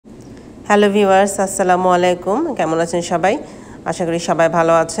Hello viewers, আসসালামু আলাইকুম। কেমন আছেন সবাই? আশা করি সবাই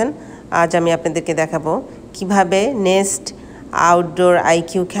ভালো আছেন। আজ আমি আপনাদেরকে দেখাবো কিভাবে nest outdoor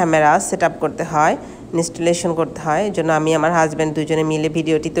IQ camera set up করতে হয়, ইনস্টলেশন করতে হয়। এর জন্য আমি আমার হাজব্যান্ড দুজনে মিলে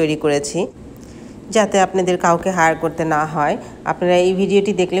ভিডিওটি তৈরি করেছি, যাতে আপনাদের কাউকে হায়ার করতে না হয়। আপনারা এই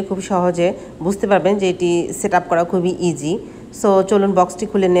ভিডিওটি দেখলে খুব সহজে বুঝতে পারবেন যে এটি সেট আপ করা খুবই ইজি। সো চলুন বক্সটি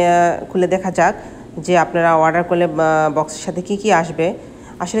খুলে দেখা যাক যে আপনারা অর্ডার করলে বক্সের সাথে কি আসবে।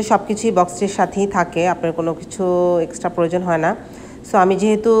 আসলে সব কিছুই বক্সটির সাথেই থাকে, আপনার কোনো কিছু এক্সট্রা প্রয়োজন হয় না। সো আমি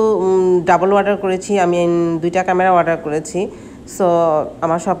যেহেতু ডাবল অর্ডার করেছি, আমি দুইটা ক্যামেরা অর্ডার করেছি। সো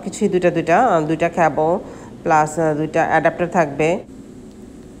আমার সব কিছুই দুইটা ক্যাবো প্লাস দুইটা অ্যাডাপ্টার থাকবে।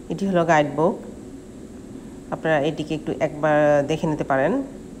 এটি হলো গাইড বুক, আপনারা এটিকে একটু একবার দেখে নিতে পারেন।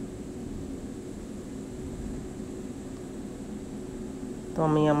 তো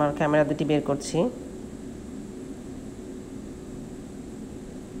আমি আমার ক্যামেরা দুটি বের করছি।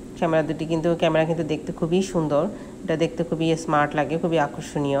 ক্যামেরা কিন্তু দেখতে খুবই সুন্দর, এটা দেখতে খুবই স্মার্ট লাগে, খুবই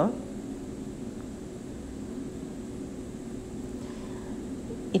আকর্ষণীয়।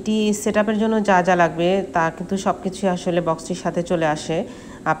 এটি সেটআপের জন্য যা যা লাগবে তা কিন্তু সব কিছুই আসলে বক্সটির সাথে চলে আসে।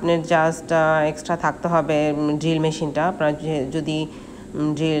 আপনার জাস্ট এক্সট্রা থাকতে হবে ড্রিল মেশিনটা। আপনার যদি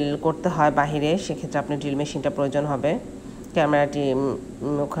ড্রিল করতে হয় বাহিরে, সেক্ষেত্রে আপনার ড্রিল মেশিনটা প্রয়োজন হবে ক্যামেরাটি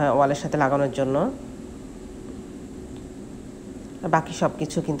ওয়ালের সাথে লাগানোর জন্য। বাকি সব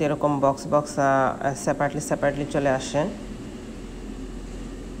কিছু কিন্তু এরকম বক্স সেপারেটলি চলে আসে।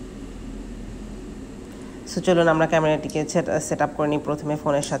 সো চলুন আমরা ক্যামেরাটিকে সেট আপ করে নিই প্রথমে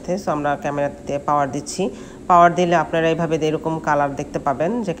ফোনের সাথে। সো আমরা ক্যামেরাতে পাওয়ার দিচ্ছি। পাওয়ার দিলে আপনারা এইভাবে এরকম কালার দেখতে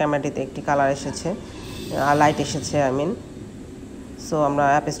পাবেন যে ক্যামেরাটিতে একটি কালার এসেছে, লাইট এসেছে সো আমরা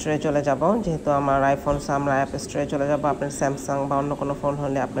অ্যাপ স্টোরে চলে যাব। যেহেতু আমার আইফোন, সো আমরা অ্যাপ স্টোরে চলে যাব। আপনার স্যামসাং বা অন্য কোনো ফোন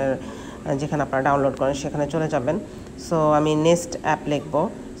হলে আপনার যেখানে আপনারা ডাউনলোড করেন সেখানে চলে যাবেন। সো আমি নেস্ট অ্যাপ লিখব।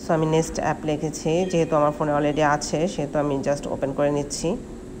 সো আমি নেস্ট অ্যাপ লিখেছি, যেহেতু আমার ফোনে অলরেডি আছে সেহেতু আমি জাস্ট ওপেন করে নিচ্ছি।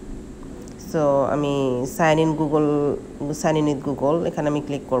 সো আমি সাইন ইন উইথ গুগল এখানে আমি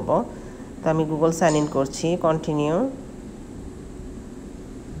ক্লিক করব। তো আমি গুগল সাইন ইন করছি, কন্টিনিউ।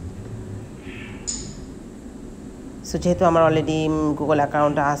 সো যেহেতু আমার অলরেডি গুগল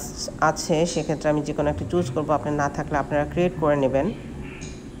অ্যাকাউন্ট আছে, সেক্ষেত্রে আমি যে কোনো একটা চুজ করব। আপনার না থাকলে আপনারা ক্রিয়েট করে নেবেন।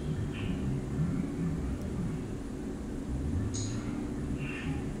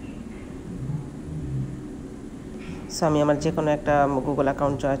 সো আমি আমার যে কোনো একটা গুগল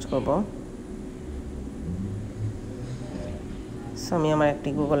অ্যাকাউন্ট চয়েস করব। সো আমি আমার একটি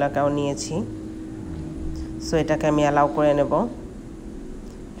গুগল অ্যাকাউন্ট নিয়েছি। সো এটাকে আমি অ্যালাউ করে নেব।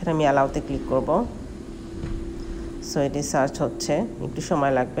 এখানে আমি অ্যালাউতে ক্লিক করব। সো এটি সার্চ হচ্ছে, একটু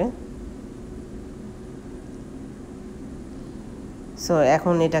সময় লাগবে। সো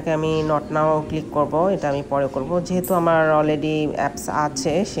এখন এটাকে আমি নট নাও ক্লিক করব, এটা আমি পরে করব। যেহেতু আমার অলরেডি অ্যাপস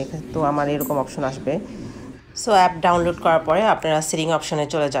আছে, সেক্ষেত্রে আমার এরকম অপশন আসবে। সো অ্যাপ ডাউনলোড করার পরে আপনারা সেটিং অপশনে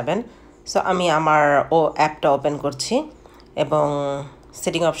চলে যাবেন। সো আমি আমার অ্যাপটা ওপেন করছি এবং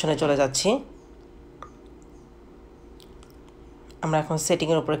সেটিং অপশনে চলে যাচ্ছি। আমরা এখন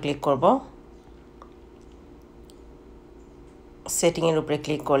সেটিংয়ের উপরে ক্লিক করব। সেটিংয়ের উপরে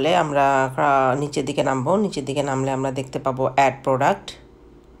ক্লিক করলে আমরা নিচের দিকে নামবো। নিচের দিকে নামলে আমরা দেখতে পাবো অ্যাড প্রোডাক্ট।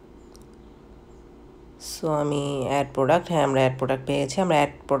 সো আমি আমরা অ্যাড প্রোডাক্ট পেয়েছি। আমরা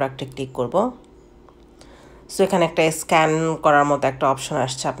অ্যাড প্রোডাক্টে ক্লিক করব। সো এখানে একটা স্ক্যান করার মতো একটা অপশন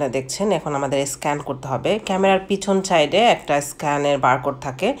আসছে, আপনারা দেখছেন। এখন আমাদের স্ক্যান করতে হবে। ক্যামেরার পিছন সাইডে একটা স্ক্যানের বারকোড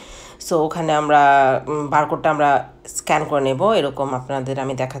থাকে। সো ওখানে আমরা বারকোডটা আমরা স্ক্যান করে নেব। এরকম আপনাদের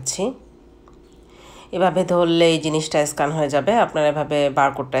আমি দেখাচ্ছি। এভাবে ধরলে এই জিনিসটা স্ক্যান হয়ে যাবে। আপনারা এভাবে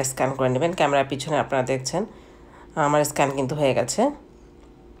বারকোডটা স্ক্যান করে নেবেন। ক্যামেরার পিছনে আপনারা দেখছেন আমার স্ক্যান কিন্তু হয়ে গেছে।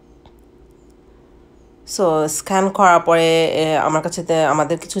 সো স্ক্যান করার পরে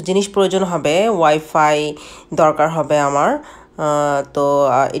আমাদের কিছু জিনিস প্রয়োজন হবে। ওয়াইফাই দরকার হবে আমার। তো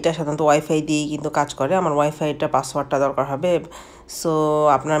এটা সাধারণত ওয়াইফাই দিয়েই কিন্তু কাজ করে। আমার ওয়াইফাইটা পাসওয়ার্ডটা দরকার হবে। সো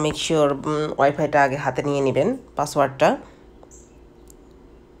আপনারা মেক শিওর ওয়াইফাইটা আগে হাতে নিয়ে নেবেন, পাসওয়ার্ডটা।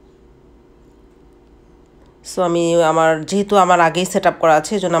 সো যেহেতু আমার আগেই সেট আপ করা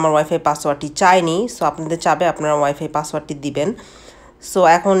আছে, এই জন্য আমার ওয়াইফাই পাসওয়ার্ডটি চাইনি। সো আপনাদের চাবে আপনারা ওয়াইফাই পাসওয়ার্ডটি দিবেন। সো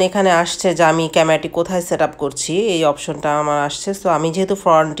এখন এখানে আসছে যে আমি ক্যামেরাটি কোথায় সেট আপ করছি, এই অপশনটা আমার আসছে। সো আমি যেহেতু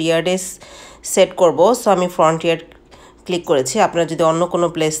ফ্রন্ট ইয়ার্ডে সেট করব, সো আমি ফ্রন্ট ইয়ার্ড ক্লিক করেছি। আপনারা যদি অন্য কোনো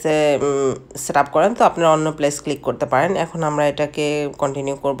প্লেসে সেট আপ করেন, তো আপনারা অন্য প্লেস ক্লিক করতে পারেন। এখন আমরা এটাকে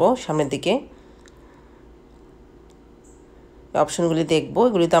কন্টিনিউ করব সামনের দিকে। অপশনগুলি দেখব,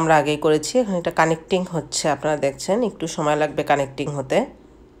 এগুলি তো আমরা আগেই করেছি। এখন এটা কানেক্টিং হচ্ছে, আপনারা দেখছেন একটু সময় লাগবে কানেক্টিং হতে।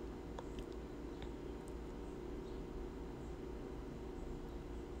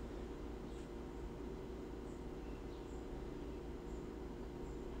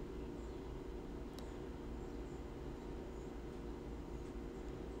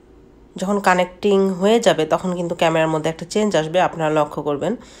 যখন কানেক্টিং হয়ে যাবে তখন কিন্তু ক্যামেরার মধ্যে একটা চেঞ্জ আসবে, আপনারা লক্ষ্য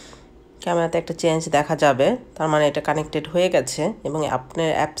করবেন ক্যামেরাতে একটা চেঞ্জ দেখা যাবে, তার মানে এটা কানেক্টেড হয়ে গেছে এবং আপনার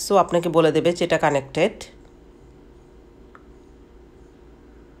অ্যাপসও আপনাকে বলে দেবে যে এটা কানেক্টেড।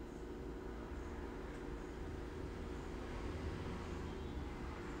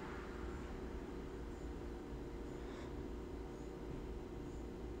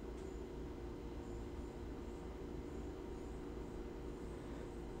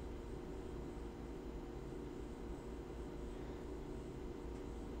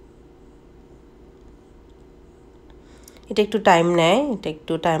 এটা একটু টাইম নেয়, এটা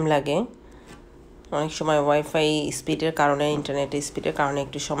একটু টাইম লাগে, অনেক সময় ওয়াইফাই স্পিডের কারণে, ইন্টারনেটের স্পিডের কারণে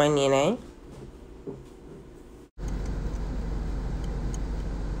একটু সময় নিয়ে নেয়।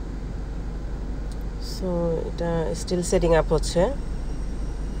 সো এটা স্টিল সেটিং আপ হচ্ছে।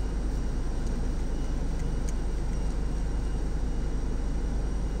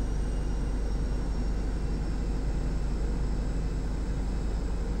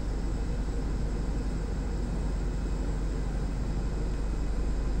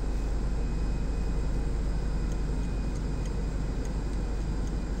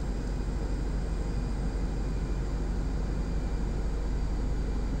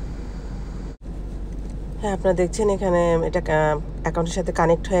 হ্যাঁ, আপনারা দেখছেন এখানে এটা অ্যাকাউন্টের সাথে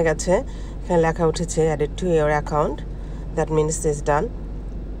কানেক্ট হয়ে গেছে, এখানে লেখা উঠেছে added to your account, that means is done.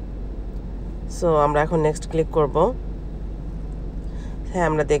 So আমরা এখন নেক্সট ক্লিক করব। হ্যাঁ,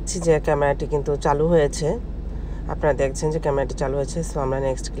 আমরা দেখছি যে ক্যামেরাটি কিন্তু চালু হয়েছে, আপনারা দেখছেন যে ক্যামেরাটি চালু হয়েছে। সো আমরা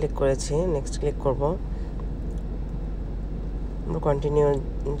নেক্সট ক্লিক করেছি, নেক্সট ক্লিক করব, আমরা কন্টিনিউ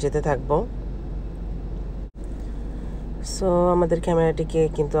যেতে থাকবো। সো আমাদের ক্যামেরাটিকে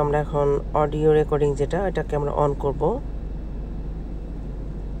কিন্তু আমরা এখন অডিও রেকর্ডিং যেটা, এটাকে আমরা অন করব।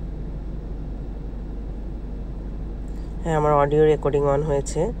 হ্যাঁ, আমার অডিও রেকর্ডিং অন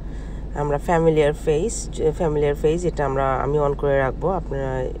হয়েছে। আমরা ফ্যামিলিয়ার ফেস এটা আমি অন করে রাখবো,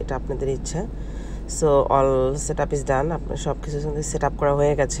 আপনারা এটা আপনাদের ইচ্ছা। So all set up is done, আপনার সব কিছু সেট আপ করা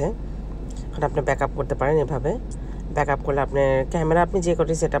হয়ে গেছে। এখন আপনি ব্যাক আপ করতে পারেন এভাবে। ব্যাক আপ করলে আপনার ক্যামেরা আপনি যে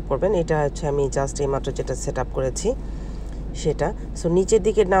কটি সেট আপ করবেন, এটা হচ্ছে আমি জাস্ট এইমাত্র যেটা সেট আপ করেছি সেটা। সো নিচের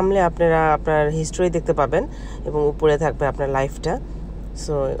দিকে নামলে আপনারা আপনার হিস্ট্রি দেখতে পাবেন এবং উপরে থাকবে আপনার লাইফটা।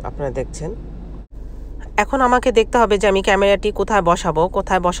 সো আপনারা দেখছেন। এখন আমাকে দেখতে হবে যে আমি ক্যামেরাটি কোথায় বসাবো,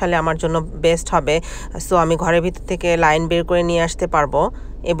 কোথায় বসালে আমার জন্য বেস্ট হবে। সো আমি ঘরের ভিতর থেকে লাইন বের করে নিয়ে আসতে পারবো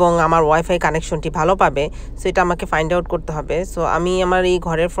এবং আমার ওয়াইফাই কানেকশনটি ভালো পাবে। সো এটা আমাকে ফাইন্ড আউট করতে হবে। সো আমি আমার এই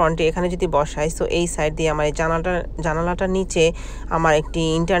ঘরের ফ্রন্টে এখানে যদি বসাই, সো এই সাইড দিয়ে আমার এই জানালাটার নিচে আমার একটি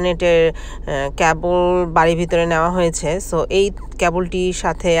ইন্টারনেটের কেবল বাড়ির ভিতরে নেওয়া হয়েছে। সো এই কেবলটির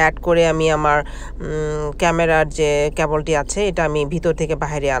সাথে অ্যাড করে আমি আমার ক্যামেরার যে কেবলটি আছে এটা আমি ভিতর থেকে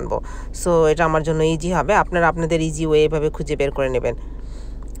বাইরে আনবো। সো এটা আমার জন্য ইজি হবে, আপনারা আপনাদের ইজি ওয়ে এভাবে খুঁজে বের করে নেবেন।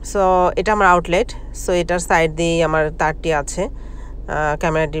 সো এটা আমার আউটলেট। সো এটার সাইড দিয়েই আমার তারটি আছে,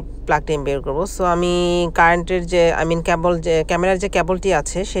 ক্যামেরাটি প্লাগটি আমি বের করবো। সো আমি কারেন্টের যে ক্যামেরার যে কেবলটি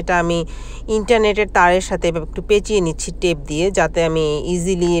আছে সেটা আমি ইন্টারনেটের তারের সাথে এভাবে একটু পেঁচিয়ে নিচ্ছি টেপ দিয়ে, যাতে আমি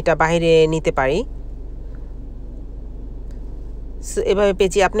ইজিলি এটা বাইরে নিতে পারি। এভাবে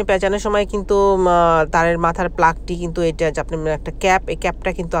পেঁচিয়ে আপনি পেঁচানোর সময় কিন্তু তারের মাথার প্লাগটি কিন্তু এটা যে আপনি একটা ক্যাপ, এই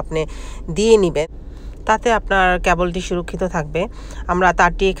ক্যাপটা কিন্তু আপনি দিয়ে নেবেন, তাতে আপনার কেবলটি সুরক্ষিত থাকবে। আমরা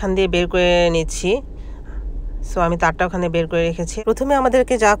তারটি এখান দিয়ে বের করে নিচ্ছি। সো আমি তারটা ওখানে বের করে রেখেছি। প্রথমে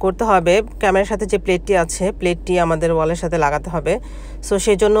আমাদেরকে যা করতে হবে, ক্যামেরার সাথে যে প্লেটটি আছে প্লেটটি আমাদের ওয়ালের সাথে লাগাতে হবে। সো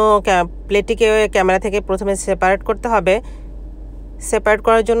সেই জন্য প্লেটটিকে ক্যামেরা থেকে প্রথমে সেপারেট করতে হবে। সেপারেট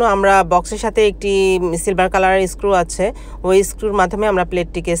করার জন্য আমরা বক্সের সাথে একটি সিলভার কালারের স্ক্রু আছে, ওই স্ক্রুর মাধ্যমে আমরা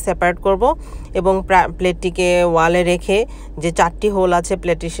প্লেটটিকে সেপারেট করব এবং প্লেটটিকে ওয়ালে রেখে যে 4টি হোল আছে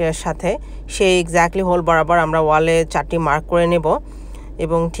প্লেটের সাথে, সেই এক্স্যাক্টলি হোল বরাবর আমরা ওয়ালে 4টি মার্ক করে নেব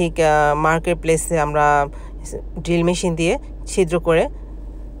এবং ঠিক মার্কের প্লেসে আমরা ড্রিল মেশিন দিয়ে ছিদ্র করে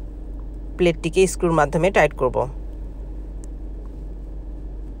প্লেটটিকে স্ক্রুর মাধ্যমে টাইট করব।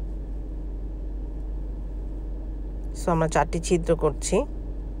 সো আমরা 4টি ছিদ্র করছি।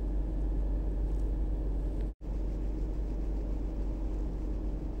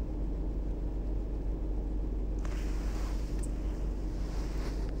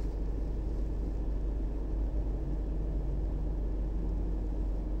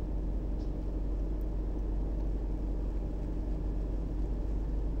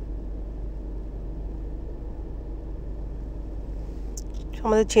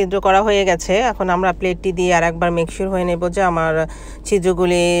 আমাদের ছিদ্র করা হয়ে গেছে। এখন আমরা প্লেটটি দিয়ে আর একবার মেকশিওর হয়ে নেব যে আমার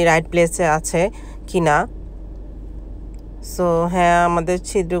ছিদ্রগুলি রাইট প্লেসে আছে কি না। সো হ্যাঁ, আমাদের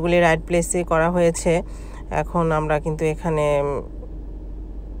ছিদ্রগুলি রাইট প্লেসে করা হয়েছে। এখন আমরা কিন্তু এখানে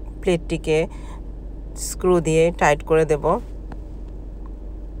প্লেটটিকে স্ক্রু দিয়ে টাইট করে দেব।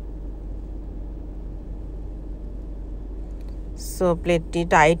 সো প্লেটটি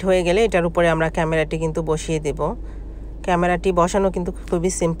টাইট হয়ে গেলে এটার উপরে আমরা ক্যামেরাটি কিন্তু বসিয়ে দেব। ক্যামেরাটি বসানো কিন্তু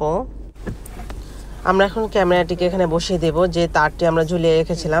খুবই সিম্পল। আমরা এখন ক্যামেরাটিকে এখানে বসিয়ে দেব। যে তারটি আমরা ঝুলিয়ে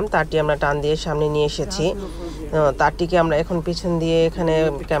রেখেছিলাম তারটি আমরা টান দিয়ে সামনে নিয়ে এসেছি। তারটিকে আমরা এখন পিছন দিয়ে এখানে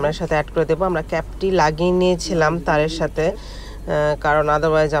ক্যামেরার সাথে অ্যাড করে দেব। আমরা ক্যাপটি লাগিয়ে নিয়েছিলাম তারের সাথে, কারণ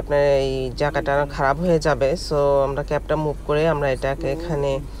আদারওয়াইজ আপনার এই জায়গাটা খারাপ হয়ে যাবে। সো আমরা ক্যাপটা মুভ করে আমরা এটাকে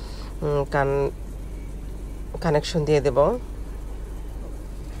এখানে কানেকশন দিয়ে দেব।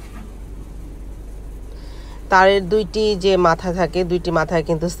 তারের দুইটি যে মাথা থাকে, দুইটি মাথায়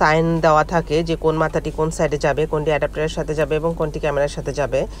কিন্তু সাইন দেওয়া থাকে যে কোন মাথাটি কোন সাইডে যাবে, কোনটি অ্যাডাপ্টারের সাথে যাবে এবং কোনটি ক্যামেরার সাথে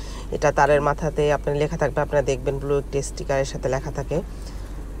যাবে। এটা তারের মাথাতে আপনার লেখা থাকবে, আপনারা দেখবেন ব্লু একটি স্টিকারের সাথে লেখা থাকে।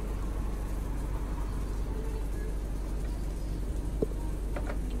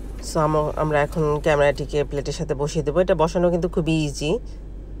 সো আমরা এখন ক্যামেরাটিকে প্লেটের সাথে বসিয়ে দেবো। এটা বসানো কিন্তু খুবই ইজি,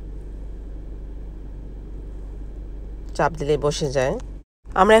 চাপ দিলেই বসে যায়।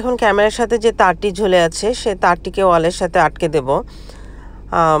 আমরা এখন ক্যামেরার সাথে যে তারটি ঝুলে আছে সে তারটিকে ওয়ালের সাথে আটকে দেব।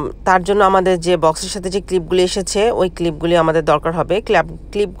 তার জন্য আমাদের যে বক্সের সাথে যে ক্লিপগুলি এসেছে ওই ক্লিপগুলি আমাদের দরকার হবে।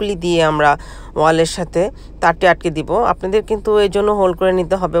 ক্লিপগুলি দিয়ে আমরা ওয়ালের সাথে তারটি আটকে দিব। আপনাদের কিন্তু এই জন্য হোল্ড করে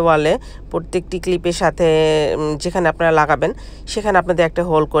নিতে হবে ওয়ালে। প্রত্যেকটি ক্লিপের সাথে যেখানে আপনারা লাগাবেন সেখানে আপনাদের একটা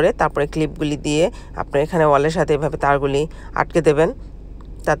হোল্ড করে তারপরে ক্লিপগুলি দিয়ে আপনার এখানে ওয়ালের সাথে এভাবে তারগুলি আটকে দেবেন,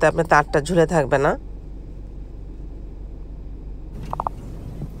 তাতে আপনার তারটা ঝুলে থাকবে না।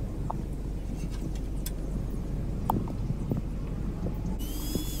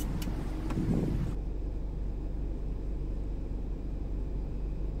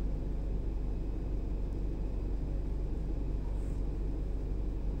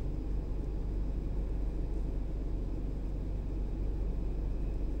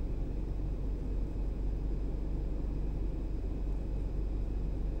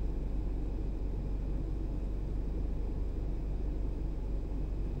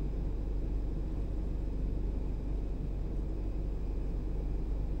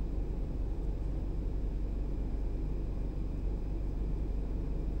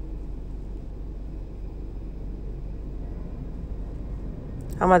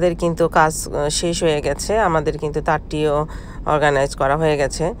 আমাদের কিন্তু কাজ শেষ হয়ে গেছে, আমাদের কিন্তু তারটিও অর্গানাইজ করা হয়ে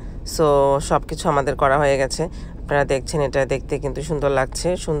গেছে। সো সব কিছু আমাদের করা হয়ে গেছে। আপনারা দেখছেন এটা দেখতে কিন্তু সুন্দর লাগছে,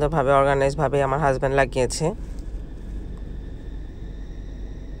 সুন্দরভাবে অর্গানাইজভাবে আমার হাজব্যান্ড লাগিয়েছে।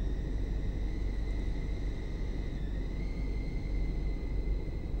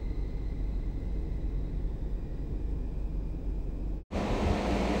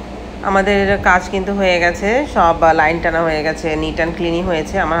 আমাদের কাজ কিন্তু হয়ে গেছে, সব লাইন টানা হয়ে গেছে, নিট অ্যান্ড ক্লিনই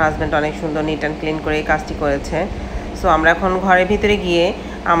হয়েছে। আমার হাজব্যান্ড অনেক সুন্দর নিট অ্যান্ড ক্লিন করে এই কাজটি করেছে। সো আমরা এখন ঘরের ভিতরে গিয়ে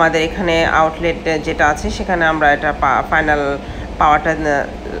আমাদের এখানে আউটলেট যেটা আছে সেখানে আমরা এটা ফাইনাল পাওয়ারটা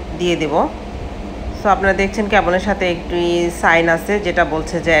দিয়ে দেব। সো আপনারা দেখছেন কেবলের সাথে একটি সাইন আছে যেটা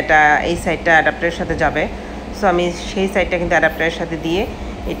বলছে যে এটা এই সাইডটা অ্যাডাপ্টারের সাথে যাবে। সো আমি সেই সাইডটা কিন্তু অ্যাডাপ্টারের সাথে দিয়ে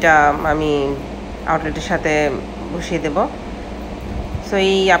এটা আমি আউটলেটের সাথে বসিয়ে দেব। সো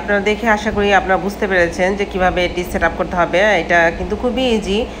এই আপনারা দেখে আশা করি আপনারা বুঝতে পেরেছেন যে কিভাবে এটি সেট আপ করতে হবে। এটা কিন্তু খুবই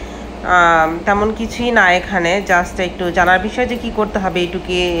ইজি, তেমন কিছুই না এখানে, জাস্ট একটু জানার বিষয় যে কী করতে হবে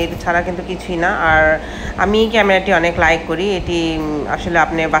এইটুকু, এর ছাড়া কিন্তু কিছুই না। আর আমি এই ক্যামেরাটি অনেক লাইক করি। এটি আসলে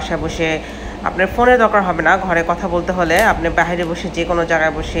আপনি বাসায় বসে আপনার ফোনের দরকার হবে না, ঘরে কথা বলতে হলে আপনি বাইরে বসে যে কোনো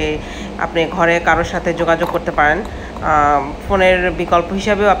জায়গায় বসে আপনি ঘরে কারোর সাথে যোগাযোগ করতে পারেন। ফোনের বিকল্প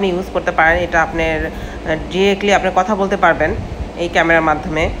হিসাবেও আপনি ইউজ করতে পারেন। এটা আপনার ডিরেক্টলি আপনি কথা বলতে পারবেন এই ক্যামেরার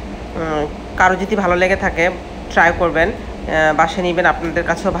মাধ্যমে। কারো যদি ভালো লেগে থাকে ট্রাই করবেন, বাসায় নেবেন, আপনাদের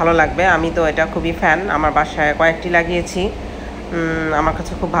কাছেও ভালো লাগবে। আমি তো এটা খুবই ফ্যান, আমার বাসায় কয়েকটি লাগিয়েছি, আমার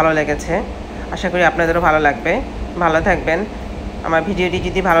কাছে খুব ভালো লেগেছে। আশা করি আপনাদেরও ভালো লাগবে। ভালো থাকবেন। আমার ভিডিওটি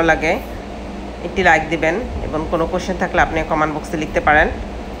যদি ভালো লাগে একটি লাইক দিবেন এবং কোনো কোশ্চেন থাকলে আপনি কমেন্ট বক্সে লিখতে পারেন।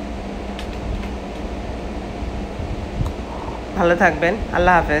 ভালো থাকবেন।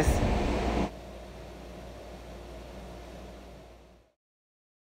 আল্লাহ হাফেজ।